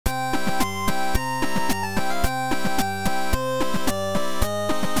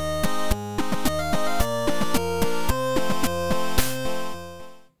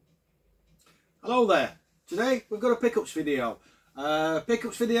Today we've got a pickups video.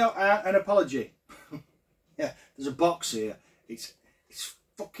 Pickups video and an apology. Yeah, there's a box here. It's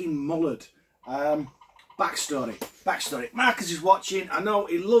fucking mullered. Backstory. Marcus is watching. I know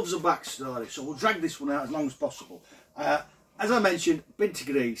he loves a backstory, so we'll drag this one out as long as possible. As I mentioned, been to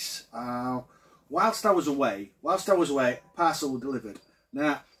Greece. Whilst I was away, parcel was delivered.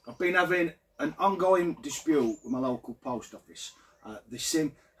 Now, I've been having an ongoing dispute with my local post office.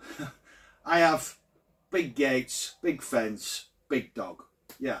 I have big gates, big fence, big dog.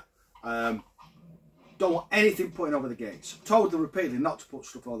 Yeah. Don't want anything putting over the gates. I've told them repeatedly not to put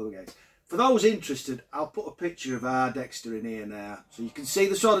stuff over the gates. For those interested, I'll put a picture of our Dexter in here now, so you can see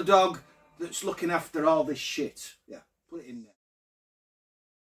the sort of dog that's looking after all this shit. Yeah, put it in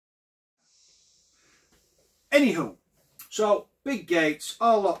there. Anywho, so big gates,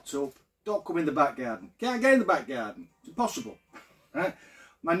 all locked up. Don't come in the back garden. Can't get in the back garden. It's impossible. Right?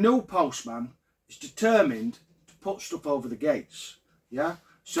 My new postman is determined to put stuff over the gates. Yeah.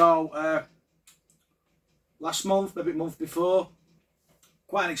 So last month, maybe a month before,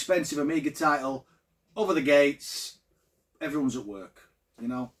 quite an expensive Amiga title over the gates. Everyone's at work, you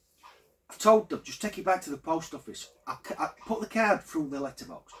know. I've told them, just take it back to the post office. I put the card through the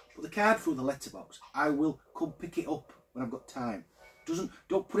letterbox. I will come pick it up when I've got time.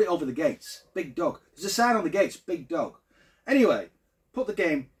 Don't put it over the gates. Big dog. There's a sign on the gates. Big dog. Anyway, put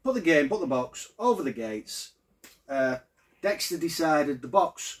the box over the gates. Dexter decided the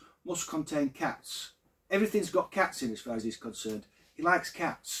box must contain cats. Everything's got cats in as far as he's concerned. He likes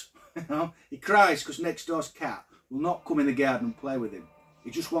cats. You know? He cries because next door's cat will not come in the garden and play with him. He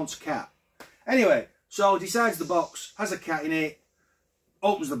just wants a cat. Anyway, so decides the box has a cat in it.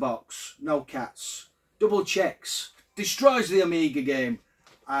 Opens the box. No cats. Double checks. Destroys the Amiga game.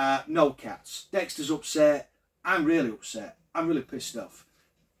 No cats. Dexter's upset. I'm really upset. I'm really pissed off.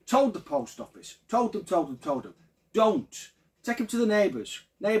 Told the post office. Told them. Don't. Take him to the neighbours.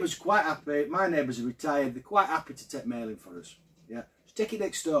 Neighbours quite happy. My neighbours are retired. They're quite happy to take mailing for us. Yeah. Just take it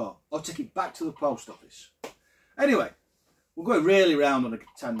next door. Or take it back to the post office. Anyway, we're going really round on a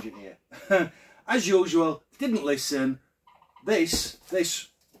tangent here. As usual, didn't listen. This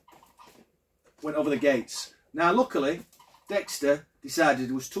went over the gates. Now, luckily, Dexter decided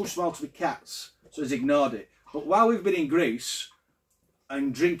it was too small to be cats, so he's ignored it. But while we've been in Greece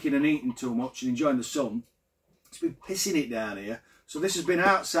and drinking and eating too much and enjoying the sun, it's been pissing it down here. So this has been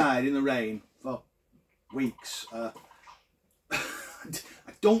outside in the rain for weeks. I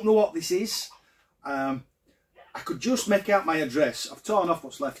don't know what this is. I could just make out my address. I've torn off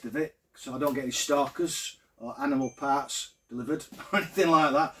what's left of it so I don't get any stalkers or animal parts delivered or anything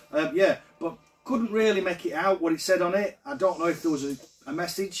like that. Yeah, but couldn't really make it out what it said on it. I don't know if there was a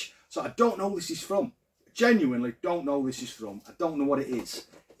message, so I don't know who this is from. Genuinely don't know who this is from. I don't know what it is.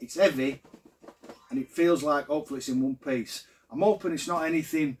 It's heavy and it feels like hopefully it's in one piece. I'm hoping it's not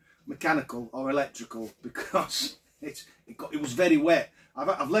anything mechanical or electrical because it was very wet.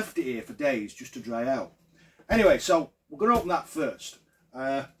 I've left it here for days just to dry out. Anyway, so we're going to open that first.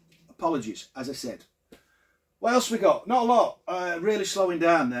 Apologies, as I said. What else we got? Not a lot. Really slowing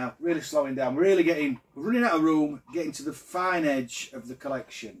down now. Really slowing down. We're running out of room, getting to the fine edge of the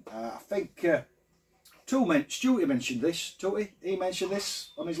collection. I think Stuarty mentioned this. He mentioned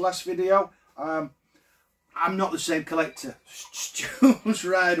this on his last video. I'm not the same collector. Stu's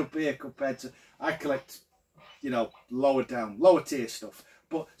right up here compared to I collect, you know, lower tier stuff.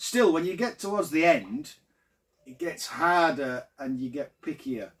 But still, when you get towards the end, it gets harder and you get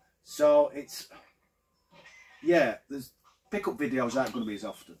pickier. So it's, yeah, there's pickup videos aren't going to be as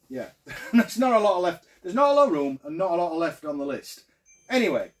often. Yeah, there's not a lot left. There's not a lot of room and not a lot left on the list.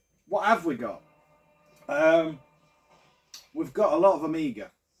 Anyway, what have we got? We've got a lot of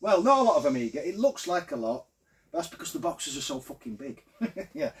Amiga. Well, not a lot of Amiga. It looks like a lot. That's because the boxes are so fucking big.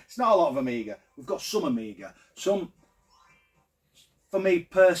 Yeah, it's not a lot of Amiga. We've got some Amiga. Some, for me,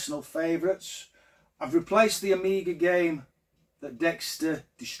 personal favourites. I've replaced the Amiga game that Dexter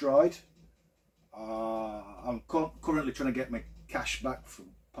destroyed. I'm currently trying to get my cash back from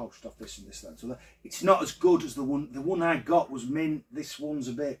post office and this, that, and so that. It's not as good as the one I got was mint. This one's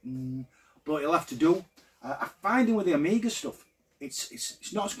a bit, but it'll have to do. I'm finding with the Amiga stuff,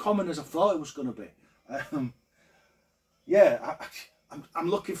 it's not as common as I thought it was going to be. Yeah, I'm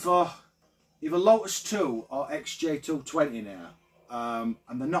looking for either Lotus 2 or XJ220 now,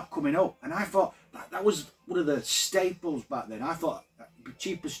 and they're not coming up. And I thought that was one of the staples back then. I thought it'd be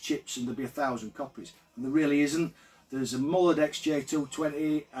cheap as chips and there'd be 1,000 copies, and there really isn't. There's a mullered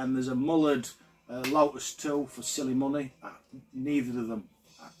XJ220 and there's a mullered Lotus 2 for silly money. Neither of them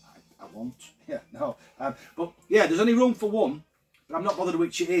I want. Yeah, no. But yeah, there's only room for one. but I'm not bothered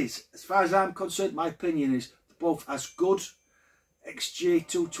which it is. As far as I'm concerned, my opinion is both as good.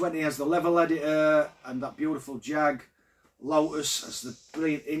 XG220 has the level editor and that beautiful Jag. Lotus has the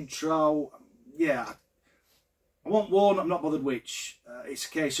brilliant intro. Yeah, I want one, I'm not bothered which. It's a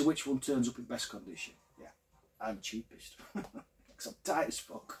case of which one turns up in best condition. Yeah, I'm cheapest. Because I'm tight as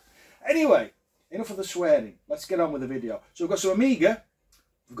fuck. Anyway, enough of the swearing. Let's get on with the video. So we've got some Amiga.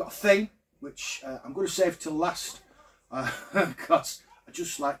 We've got a thing, which I'm going to save till last. Because I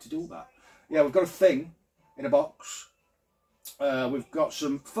just like to do that. Yeah, we've got a thing in a box. We've got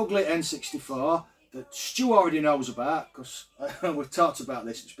some fugly N64 that Stu already knows about, because we've talked about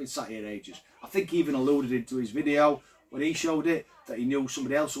this. It's been sat here ages. I think he even alluded into his video when he showed it that he knew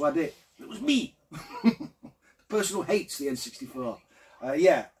somebody else who had it. It was me, the person who hates the N64.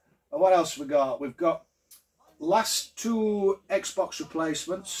 Yeah. What else have we got? We've got last two Xbox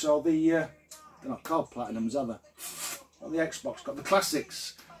replacements. So they're not called Platinums, are they? Well, the Xbox got the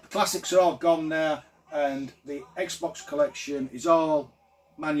classics. The classics are all gone now, and the Xbox collection is all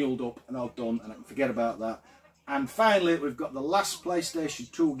manualed up and all done, and I can forget about that. And finally, we've got the last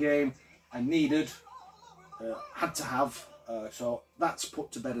PlayStation 2 game I needed, had to have, so that's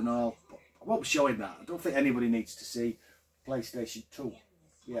put to bed and all. But I won't be showing that. I don't think anybody needs to see PlayStation 2.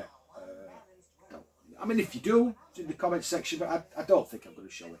 Yeah, I mean, if you do, it's in the comment section, but I don't think I'm going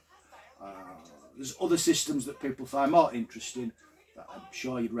to show it. There's other systems that people find more interesting that I'm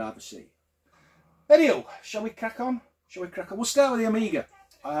sure you'd rather see. Anyway, shall we crack on? Shall we crack on? We'll start with the Amiga.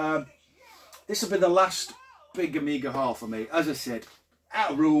 This will be the last big Amiga haul for me. As I said,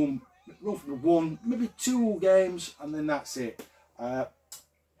 out of room for one, maybe two games, and then that's it. I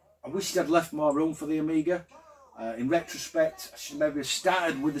wish I'd left more room for the Amiga. In retrospect, I should maybe have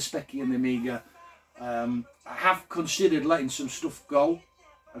started with the Specky and the Amiga. I have considered letting some stuff go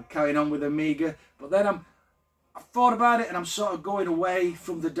and carrying on with Amiga, but then I've thought about it and I'm sort of going away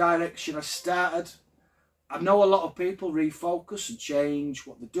from the direction I started. I know a lot of people refocus and change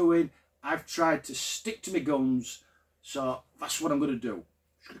what they're doing. I've tried to stick to my guns, so that's what I'm going to do.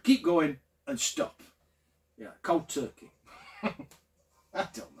 I'm going to keep going and stop. Yeah, cold turkey. I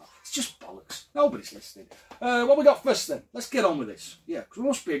don't know. It's just bollocks. Nobody's listening. What we got first then? Let's get on with this. Yeah, because we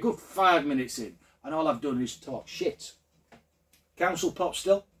must be a good 5 minutes in, and all I've done is talk shit. Council pop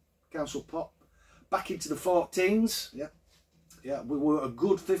still. Council pop. Back into the 14s. Yeah. Yeah, we were a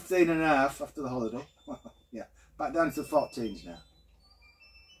good 15 and a half after the holiday. Yeah, back down to the 14s now.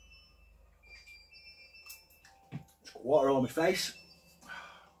 Just got water on my face.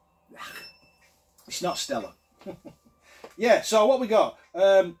 It's not stellar. Yeah, so what we got?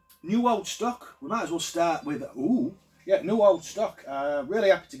 New old stock. We might as well start with, ooh, yeah, new old stock. Really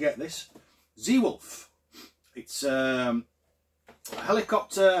happy to get this. Z-Wolf. It's a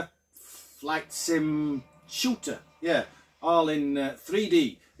helicopter flight sim shooter. Yeah, all in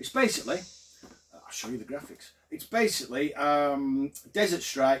 3D. It's basically, I'll show you the graphics. It's basically Desert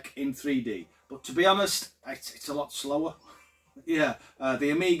Strike in 3D. But to be honest, it's a lot slower. Yeah,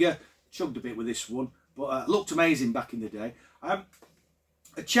 the Amiga chugged a bit with this one, but looked amazing back in the day.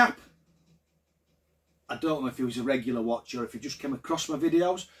 A chap, I don't know if he was a regular watcher or if he just came across my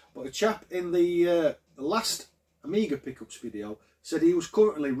videos, but a chap in the last Amiga pickups video said he was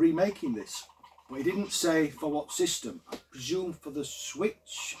currently remaking this, but he didn't say for what system. I presume for the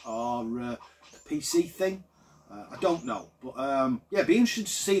Switch or the PC thing. I don't know, but yeah, it'd be interesting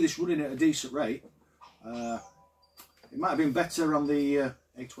to see this running at a decent rate. It might have been better on the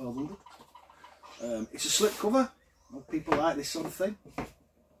A1200. It's a slip cover. Well, people like this sort of thing.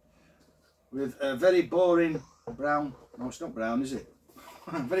 With a very boring brown, no it's not brown is it?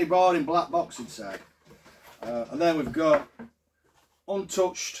 Very boring black box inside. And then we've got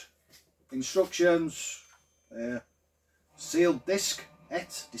untouched instructions, sealed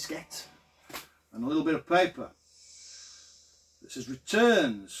diskette, and a little bit of paper. It says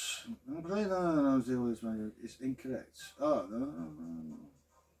returns. It's incorrect. Oh, no.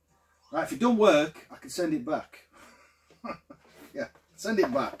 Right, if it don't work, I can send it back. Yeah, send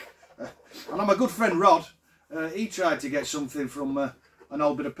it back. And my good friend Rod, he tried to get something from an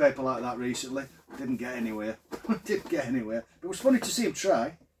old bit of paper like that recently. Didn't get anywhere. Didn't get anywhere. But it was funny to see him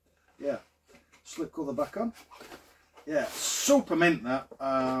try. Yeah, slip cover back on. Yeah, super mint that.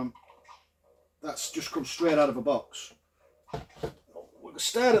 That's just come straight out of a box. We'll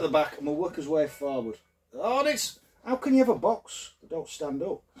start at the back and we'll work his way forward. Oh, this! How can you have a box that don't stand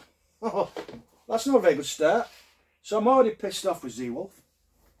up? Oh, that's not a very good start. So I'm already pissed off with Z-Wolf.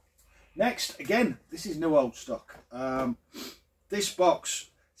 Next, again, this is new old stock. This box,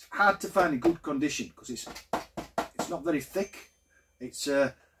 it's hard to find in good condition because it's not very thick. It's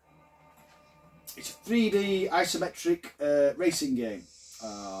it's a 3D isometric racing game.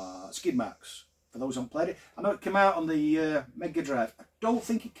 Skid Marks, for those who haven't played it. I know it came out on the Mega Drive. I don't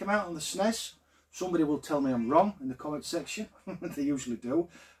think it came out on the SNES. Somebody will tell me I'm wrong in the comment section. They usually do.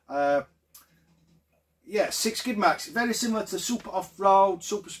 Yeah, 6 skid marks. Very similar to Super Off-Road,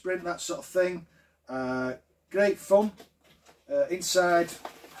 Super Sprint, that sort of thing. Great fun. Inside,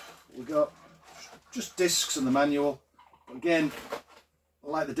 we got just discs and the manual. But again, I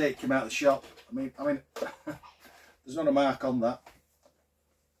like the day it came out of the shop. I mean, there's not a mark on that.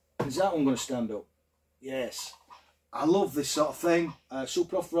 Is that one going to stand up? Yes. I love this sort of thing.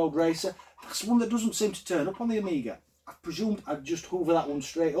 Super Off-Road Racer. That's one that doesn't seem to turn up on the Amiga. I presumed I'd just hoover that one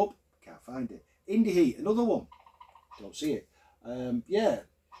straight up. Can't find it. Indie Heat, another one. Don't see it. Yeah,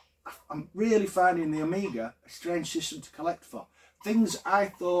 I'm really finding the Amiga a strange system to collect for. Things I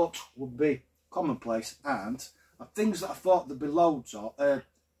thought would be commonplace and things that I thought there'd be loads of,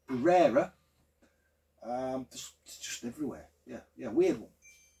 be rarer. It's just everywhere. Yeah, weird one.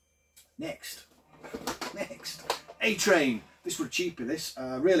 Next, A-Train. This was cheapy, this.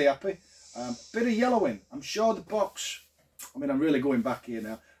 Really happy. Bit of yellowing. I'm sure the box, I mean, I'm really going back here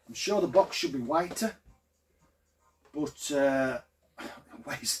now. I'm sure the box should be whiter, but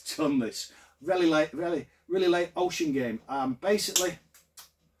ways done this. Really late ocean game. Basically,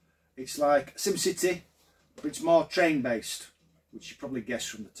 it's like SimCity, but it's more train based, which you probably guessed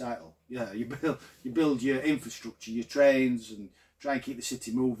from the title. Yeah, you build your infrastructure, your trains, and try and keep the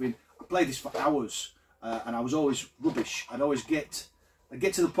city moving. I played this for hours, and I was always rubbish. I'd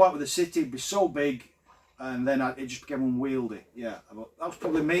get to the point where the city would be so big, and then it just became unwieldy. Yeah, that was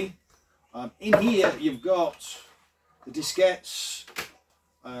probably me. In here you've got the diskettes,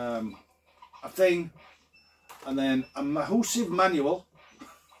 a thing, and then a massive manual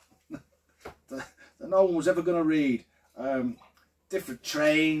that no one was ever going to read. Different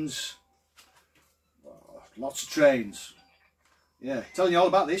trains, lots of trains. Yeah, telling you all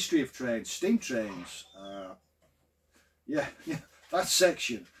about the history of trains, steam trains. Yeah, that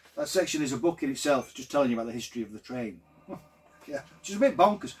section is a book in itself, just telling you about the history of the train. Yeah, which is a bit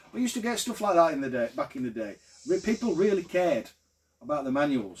bonkers. We used to get stuff like that in the day, back in the day. People really cared about the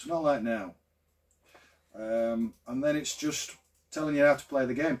manuals, not like now. And then it's just telling you how to play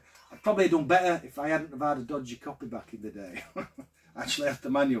the game. I'd probably done better if I hadn't have had a dodgy copy back in the day. Actually had the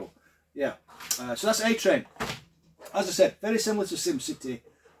manual. Yeah, so that's A-Train. As I said, very similar to SimCity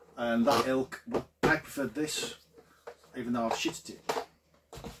and that ilk, but I preferred this, even though I've shitted it.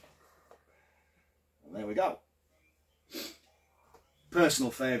 And there we go.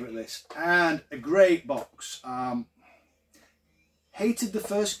 Personal favourite this, and a great box. Hated the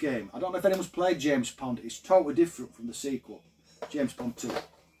first game. I don't know if anyone's played James Pond. It's totally different from the sequel, James Pond 2.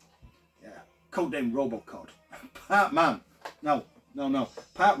 Yeah, codename Robocod. Part man, no,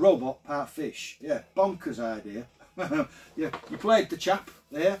 part robot, part fish. Yeah, bonkers idea. Yeah, you played the chap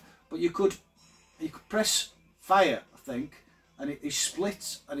there, but you could press fire, I think, and he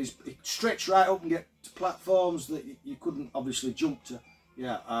splits and he stretched right up and get to platforms that you couldn't obviously jump to.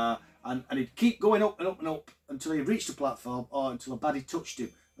 Yeah, and he'd keep going up and up and up until he reached a platform or until a baddie touched him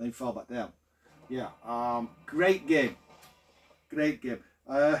and then he'd fall back down. Yeah, great game. Great game.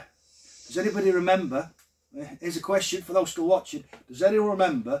 Does anybody remember, here's a question for those still watching, does anyone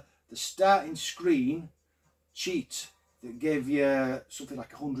remember the starting screen cheat that gave you something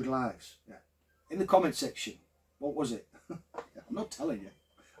like 100 lives? Yeah. In the comment section, what was it? I'm not telling you.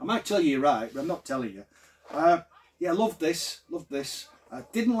 I might tell you you're right, but I'm not telling you. Yeah, loved this. I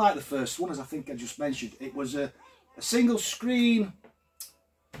didn't like the first one, as I think I just mentioned. It was a single screen,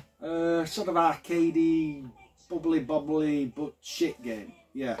 sort of arcadey, bubbly, but shit game.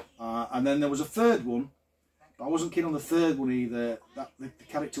 Yeah, and then there was a third one, but I wasn't keen on the third one either. The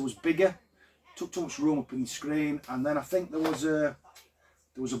character was bigger, took too much room up in the screen, and then I think there was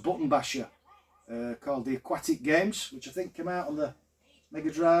a button basher called the Aquatic Games, which I think came out on the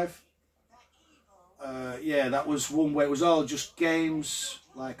Mega Drive. Yeah, that was one where it was all just games,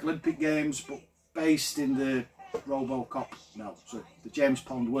 like Olympic games, but based in the the James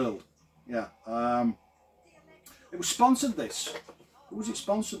Pond world. Yeah, it was sponsored, this. Who was it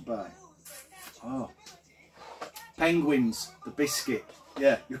sponsored by? Oh, Penguins, the biscuit.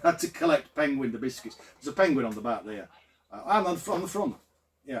 Yeah, you had to collect Penguin, the biscuits. There's a penguin on the back there. And on the front.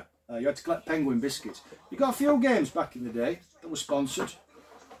 Yeah, you had to collect Penguin biscuits. You got a few games back in the day that were sponsored.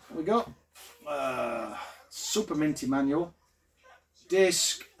 We got super minty manual,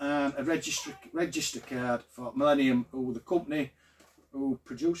 disc, and a register card for Millennium, who were the company who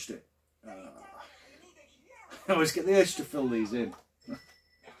produced it. I always get the urge to fill these in.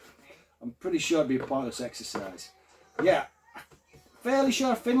 I'm pretty sure it'd be a pointless exercise. Yeah, fairly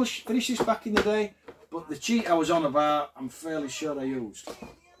sure I finished this back in the day, but the cheat I was on about, I'm fairly sure I used.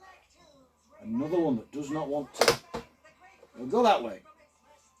 Another one that does not want to. We'll go that way.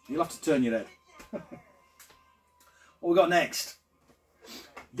 You'll have to turn your head. What we got next?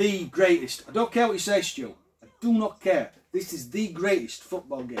 The greatest. I don't care what you say, Stu. I do not care. This is the greatest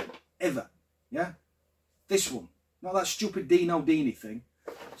football game ever. Yeah? This one. Not that stupid Dino Dini thing.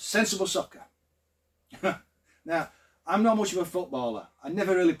 Sensible soccer. Now, I'm not much of a footballer. I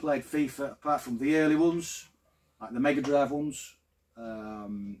never really played FIFA apart from the early ones, like the Mega Drive ones.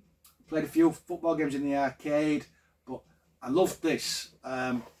 Played a few football games in the arcade, but I loved this.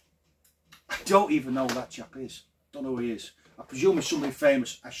 I don't even know who that chap is. Don't know who he is. I presume he's somebody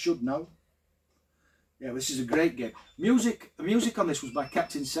famous. I should know. Yeah, this is a great game. The music on this was by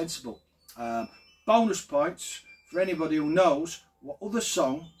Captain Sensible. Bonus points for anybody who knows what other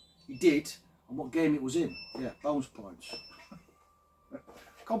song he did and what game it was in. Yeah, bonus points.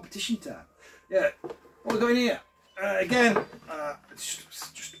 Competition time. Yeah, what we got in here? Again,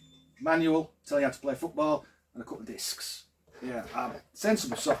 it's just manual, telling you how to play football, and a couple of discs. Yeah,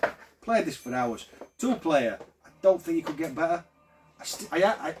 Sensible Soccer. Played this for hours. 2-player. I don't think you could get better.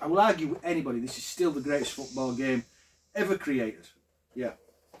 I will argue with anybody, this is still the greatest football game ever created. Yeah,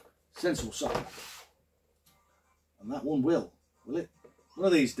 Sensible Soccer. And that one will it? One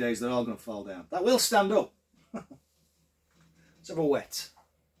of these days they're all going to fall down. That will stand up. Let's have a wet.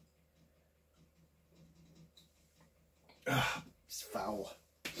 It's foul.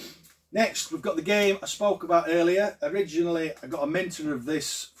 Next, we've got the game I spoke about earlier. Originally, I got a minter of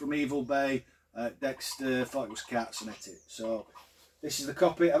this from Evil Bay. Dexter thought it was cats and ate it. So, this is the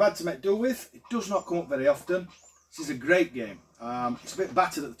copy I've had to make do with. It does not come up very often. This is a great game. It's a bit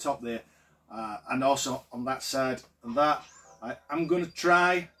battered at the top there. And also on that side and that. I'm going to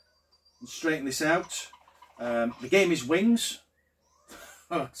try and straighten this out. The game is Wings.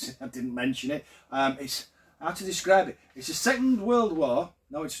 I didn't mention it. It's how to describe it. It's a Second World War.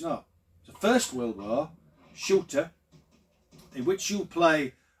 No, it's not. It's a First World War shooter in which you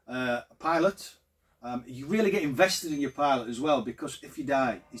play a pilot. You really get invested in your pilot as well, because if you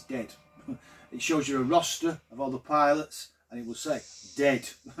die, he's dead. It shows you a roster of all the pilots and it will say dead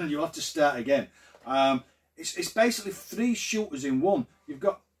and you'll have to start again. It's basically 3 shooters in one. You've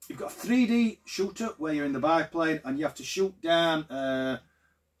got a 3D shooter where you're in the biplane and you have to shoot down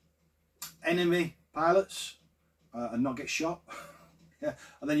enemy pilots and not get shot. Yeah.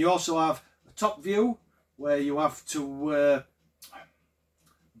 And then you also have a top view where you have to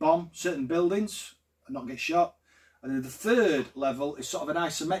bomb certain buildings and not get shot. And then the third level is sort of an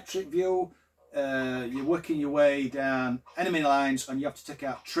isometric view. You're working your way down enemy lines and you have to take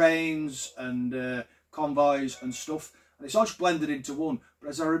out trains and convoys and stuff. And it's all just blended into one. But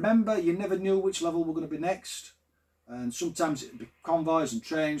as I remember, you never knew which level were going to be next. And sometimes it'd be convoys and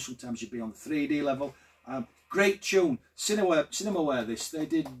trains, sometimes you'd be on the 3D level. Great tune. Cinemaware this. They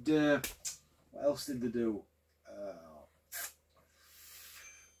did, what else did they do?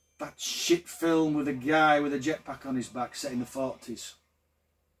 That shit film with a guy with a jetpack on his back set in the 40s.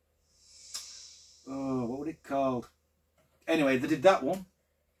 Oh, what was it called? Anyway, they did that one.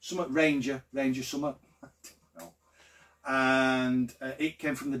 Something Ranger something. I don't know. And it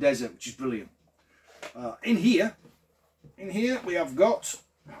came from the desert, which is brilliant. In here we have got,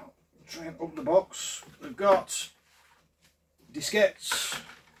 try and open the box, we've got diskettes,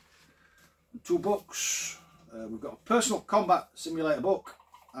 2 books, we've got a personal combat simulator book,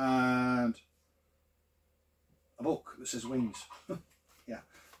 and a book that says Wings. Yeah,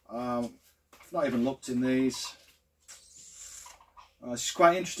 I've not even looked in these. It's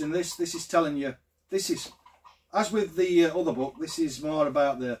quite interesting. This is telling you, this is, as with the other book, this is more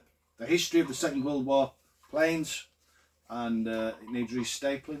about the history of the Second World War planes, and it needs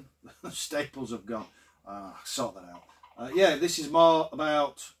restapling. The staples have gone. Sort that out. Yeah, this is more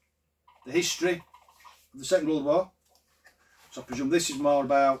about the history of the Second World War. So I presume this is more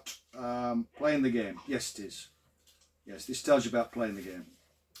about playing the game. Yes, it is. Yes, this tells you about playing the game.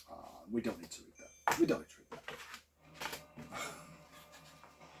 We don't need to read that. We don't need to read that.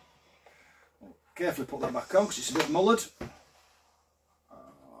 Carefully put that back on because it's a bit mullered.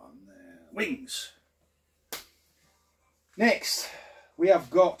 Wings. Next, we have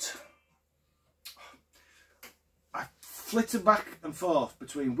got, I flitter back and forth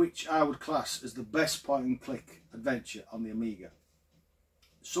between which I would class as the best point and click adventure on the Amiga.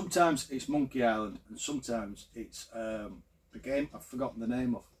 Sometimes it's Monkey Island and sometimes it's a game I've forgotten the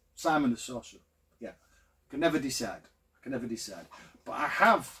name of. Simon the Sorcerer. Yeah, I can never decide. But I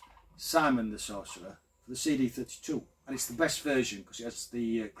have Simon the Sorcerer for the CD32, and it's the best version because it has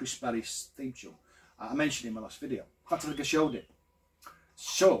the Chris Barris theme tune. I mentioned it in my last video. In fact, I think I showed it.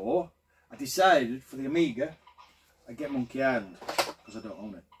 So I decided for the Amiga I'd get Monkey Island, because I don't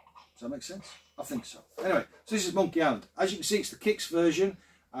own it. Does that make sense? I think so. Anyway, so this is Monkey Island. As you can see, it's the Kicks version.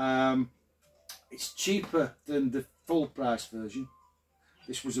 It's cheaper than the full price version.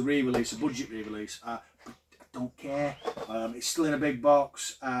 This was a re-release, a budget re-release. But I don't care. It's still in a big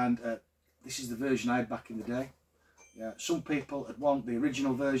box, and this is the version I had back in the day. Yeah, some people would want the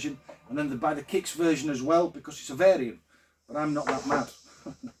original version, and then they buy the Kicks version as well because it's a variant. But I'm not that mad.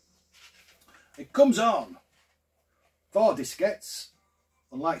 It comes on 4 diskettes,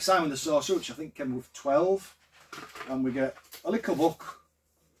 unlike Simon the Sorcerer, which I think came with 12. And we get a little book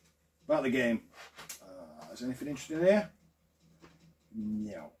about the game. Is anything interesting here?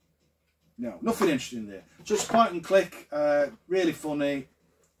 No. No, nothing interesting there. Just point and click, really funny,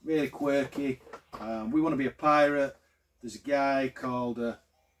 really quirky. We want to be a pirate. There's a guy called the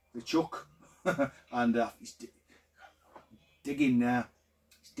Chuck, and he's digging now.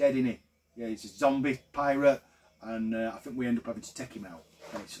 He's dead, in it. Yeah, he's a zombie pirate, and I think we end up having to take him out,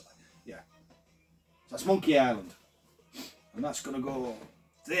 basically. Yeah. So that's Monkey Island, and that's going to go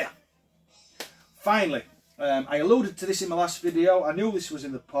there. Finally, I alluded to this in my last video. I knew this was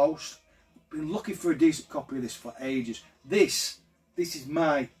in the post. Been looking for a decent copy of this for ages. This is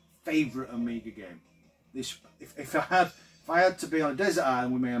my favourite Amiga game. This, if I had to be on a desert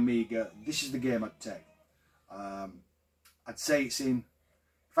island with my Amiga, this is the game I'd take. I'd say it's in.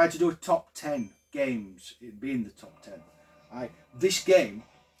 If I had to do a top 10 games, it'd be in the top 10. This game,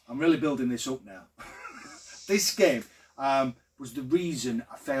 I'm really building this up now. This game was the reason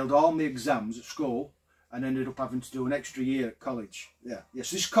I failed all my exams at school and ended up having to do an extra year at college. Yeah.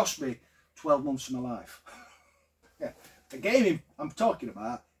 So this cost me 12 months of my life. Yeah. The game I'm talking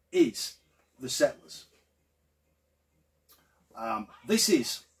about is The Settlers. This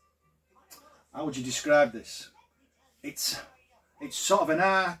is, how would you describe this? It's sort of an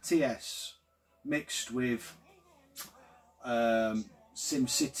RTS mixed with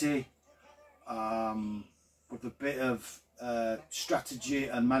SimCity, with a bit of strategy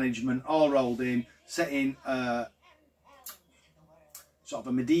and management all rolled in, set in sort of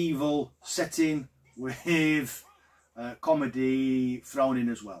a medieval setting with comedy thrown in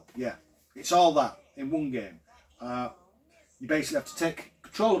as well. Yeah, it's all that in one game. You basically have to take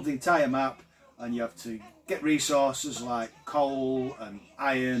control of the entire map, and you have to get resources like coal and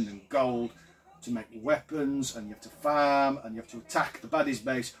iron and gold to make weapons, and you have to farm, and you have to attack the baddies'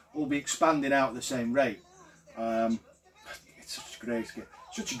 base, all be expanding out at the same rate. It's such a great game.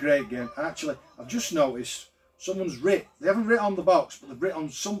 Such a great game. Actually, I've just noticed someone's writ. They haven't written on the box, but they've written on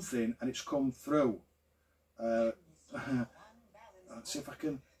something, and it's come through. Let's see if I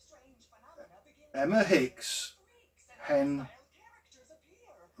can. Emma Hicks, Hen,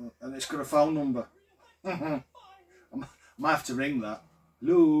 and it's got a phone number. I might have to ring that.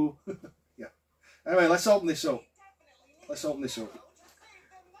 Hello. Yeah. Anyway, let's open this up. Let's open this up.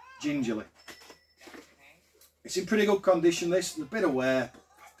 Gingerly. It's in pretty good condition, this. There's a bit of wear, but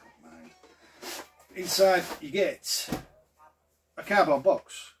I don't mind. Inside you get a cardboard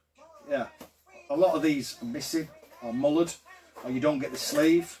box. Yeah. A lot of these are missing or mullered, or you don't get the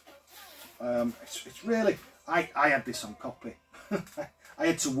sleeve. It's really, I had this on copy. I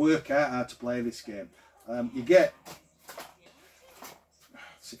had to work out how to play this game. You get,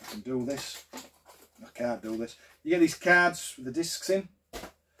 let's see if I can do this. I can't do this. You get these cards with the discs in,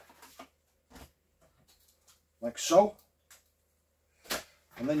 like so.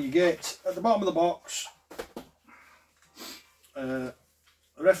 And then you get, at the bottom of the box, a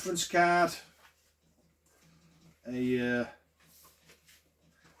reference card, there's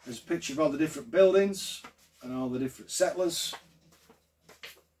a picture of all the different buildings and all the different settlers.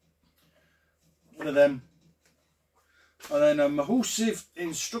 One of them. And then a Mahusive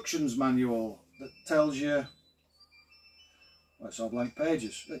instructions manual that tells you, well, it's all blank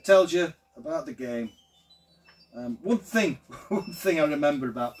pages, that tells you about the game. One thing I remember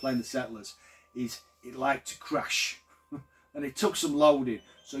about playing the Settlers is it liked to crash. And it took some loading,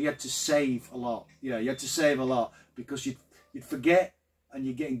 so you had to save a lot. Yeah, you had to save a lot because you'd forget, and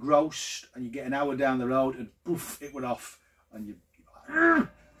you get engrossed, and you get an hour down the road, and poof, it went off, and you,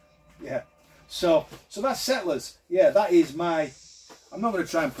 yeah. So that's Settlers. Yeah, that is my. I'm not going to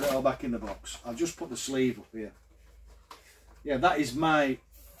try and put it all back in the box. I'll just put the sleeve up here. Yeah, that is my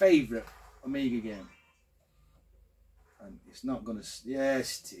favourite Amiga game. And it's not going to.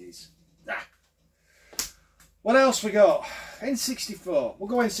 Yes, it is. Ah. What else we got? N64. We'll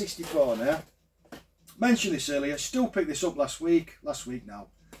go N64 now. Mentioned this earlier. Still picked this up last week. Last week now.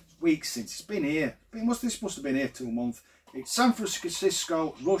 It's weeks since. It's been here. This must have been here 2 months. It's San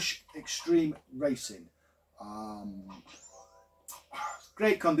Francisco Rush Extreme Racing.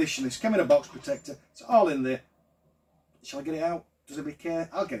 Great condition. This came in a box protector. It's all in there. Shall I get it out? Does anybody care?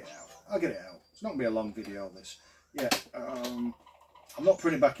 I'll get it out. I'll get it out. It's not going to be a long video, this. Yeah. I'm not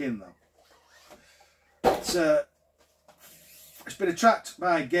putting it back in, though. It's been attracted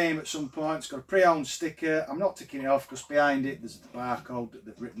by a game at some point. It's got a pre-owned sticker. I'm not ticking it off because behind it there's the barcode that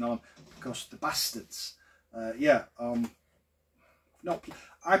they've written on, because the bastards. Yeah.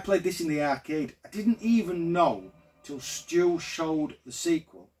 I played this in the arcade. I didn't even know till Stu showed the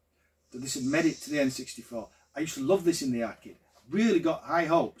sequel that this had made it to the N64. I used to love this in the arcade. I really got high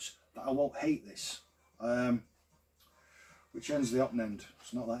hopes that I won't hate this. Which end's the up end?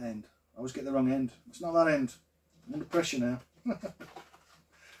 It's not that end. I always get the wrong end. It's not that end. I'm under pressure now.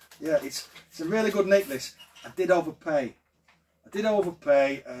 Yeah, it's a really good nick, this. I did overpay.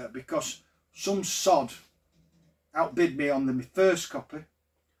 Because some sod outbid me on my first copy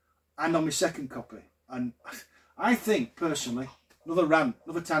and on my second copy. And I think, personally, another rant,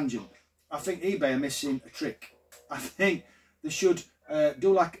 another tangent, I think eBay are missing a trick. I think they should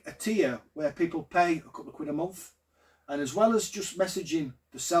do like a tier where people pay a couple of quid a month, and as well as just messaging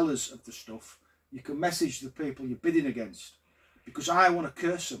the sellers of the stuff, you can message the people you're bidding against, because I want to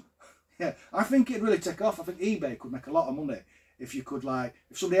curse them. Yeah, I think it'd really take off. I think eBay could make a lot of money if you could, like,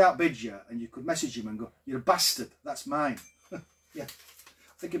 if somebody outbids you and you could message them and go, "You're a bastard, that's mine." Yeah,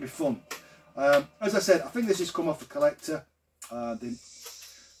 I think it'd be fun. As I said, I think this has come off a collector.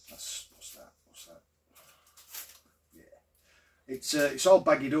 What's that? Yeah, it's all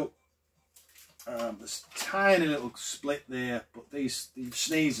bagged up. There's a tiny little split there, but these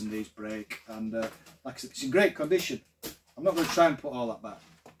sneeze and these break, and like I said, it's in great condition. I'm not going to try and put all that back.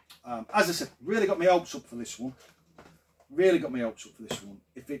 As I said, really got my hopes up for this one.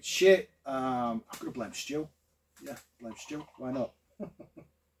 If it's shit, I'm going to blame Stu. Yeah, blame Stu. Why not?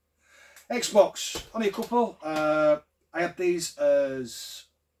 Xbox, only a couple. I had these as,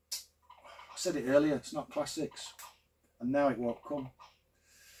 I said it earlier, it's not classics, and now it won't come.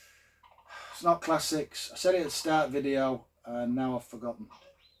 It's not classics. I said it at the start video, and now I've forgotten.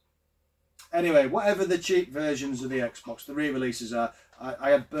 Anyway, whatever the cheap versions of the Xbox, the re-releases are,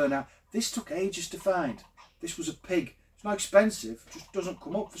 I had Burnout. This took ages to find. This was a pig. It's not expensive, just doesn't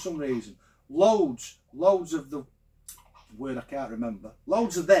come up for some reason. Loads of the word I can't remember.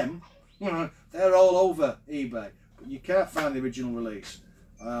 Loads of them. They're all over eBay, but you can't find the original release.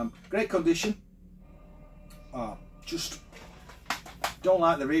 Great condition. Just don't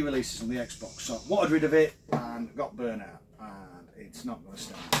like the re-releases on the Xbox, so wanted rid of it and got Burnout, and it's not going to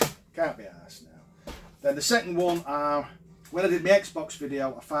stand. Can't be arsed now. Then the second one, when I did my Xbox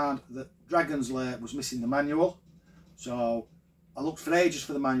video, I found that Dragon's Lair was missing the manual, so I looked for ages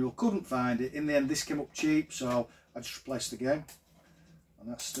for the manual, couldn't find it. In the end, this came up cheap, so I just replaced the game,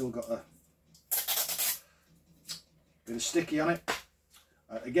 and that's still got a bit of sticky on it.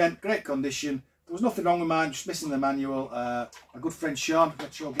 Again, great condition. There was nothing wrong with mine, just missing the manual. My good friend Sean,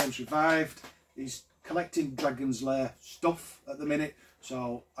 Retro Games Revived, he's collecting Dragon's Lair stuff at the minute,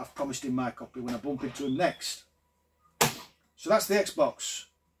 so I've promised him my copy when I bump into him next. So that's the Xbox.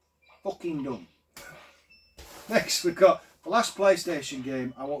 Fucking done. Next, we've got the last PlayStation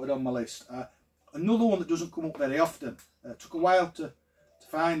game I wanted on my list. Another one that doesn't come up very often. It took a while to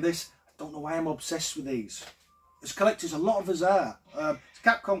find this. I don't know why I'm obsessed with these. As collectors, a lot of us are. It's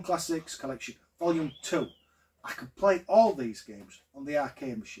Capcom Classics Collection, Volume 2. I can play all these games on the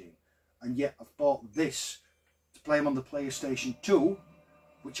arcade machine, and yet I've bought this to play them on the PlayStation 2,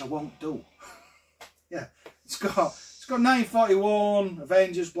 which I won't do. Yeah, it's got 941,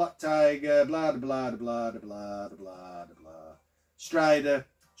 Avengers, Black Tiger, blah blah blah blah blah blah blah, Strider,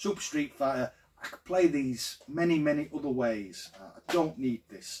 Super Street Fighter. I could play these many other ways. I don't need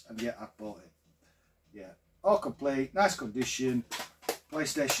this, and yet I bought it. Yeah, all complete, nice condition.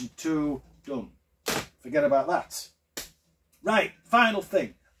 PlayStation 2, done. Forget about that. Right, final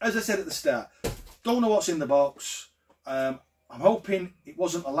thing. As I said at the start, don't know what's in the box. I'm hoping it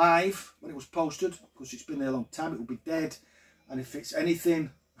wasn't alive when it was posted, because it's been there a long time. It will be dead, and if it's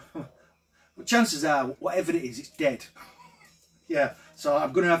anything, but chances are, whatever it is, it's dead. Yeah, so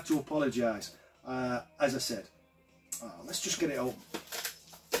I'm going to have to apologise. As I said, let's just get it open.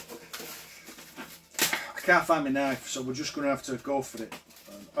 I can't find my knife, so we're just going to have to go for it.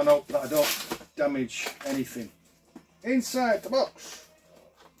 I hope that I don't damage anything inside the box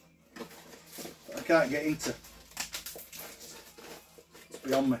that I can't get into. It's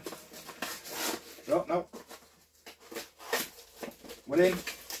beyond me. Oh, no. We're in.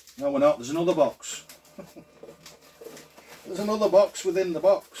 No, we're not. There's another box. There's another box within the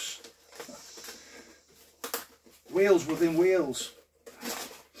box. Wheels within wheels.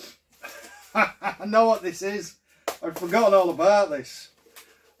 I know what this is. I've forgotten all about this.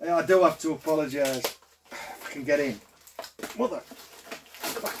 Yeah, I do have to apologise. If I can get in. Mother.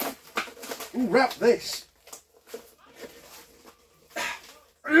 Ooh, wrap this.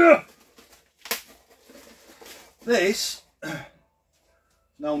 This.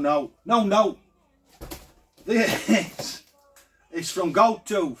 No. This is from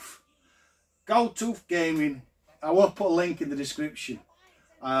Goldtooth. Goldtooth Gaming. I will put a link in the description.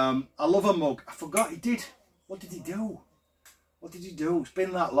 I love a mug. I forgot he did. What did he do? What did he do? It's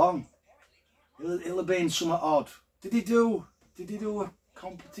been that long. It'll have been something odd. Did he do a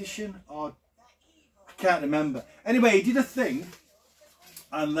competition? Or I can't remember. Anyway, he did a thing,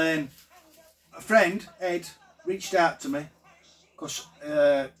 and then a friend, Ed, reached out to me because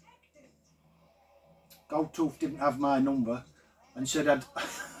Goldtooth didn't have my number and said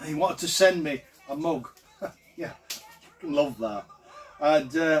he wanted to send me a mug. Yeah, I love that.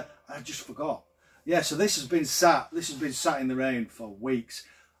 And I just forgot. Yeah, so this has been sat in the rain for weeks.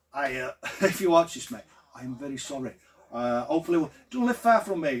 If you watch this, mate, I am very sorry. Hopefully, don't live far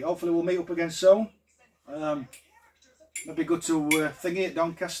from me. Hopefully we'll meet up again soon. Maybe go to thingy at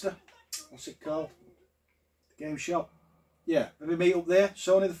Doncaster. What's it called? The game shop. Yeah, maybe meet up there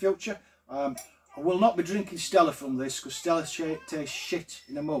soon in the future. I will not be drinking Stella from this because Stella tastes shit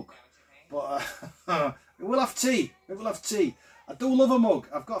in a mug. But it will have tea. It will have tea. I do love a mug.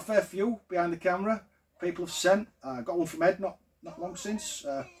 I've got a fair few behind the camera. People have sent. I got one from Ed not long since.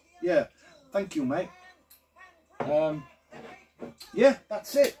 Yeah, thank you, mate. Yeah,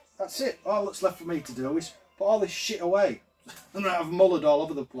 that's it. That's it. All that's left for me to do is put all this shit away. And I've mullered all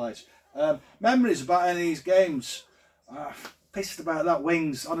over the place. Memories about any of these games. Pissed about that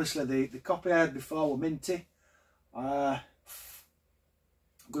Wings. Honestly, the copy I had before were minty. I'm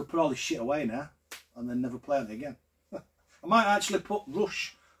going to put all this shit away now and then never play it again. I might actually put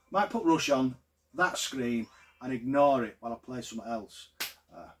Rush. Might put Rush on that screen and ignore it while I play something else.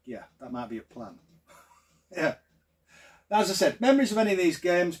 Yeah, that might be a plan. Yeah. As I said, memories of any of these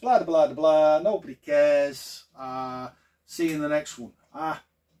games, blah, blah, blah, blah, nobody cares. See you in the next one.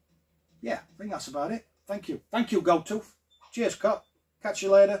 Yeah, I think that's about it. Thank you. Thank you, Goldtooth. Cheers, Cop. Catch you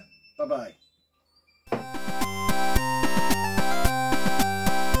later. Bye-bye.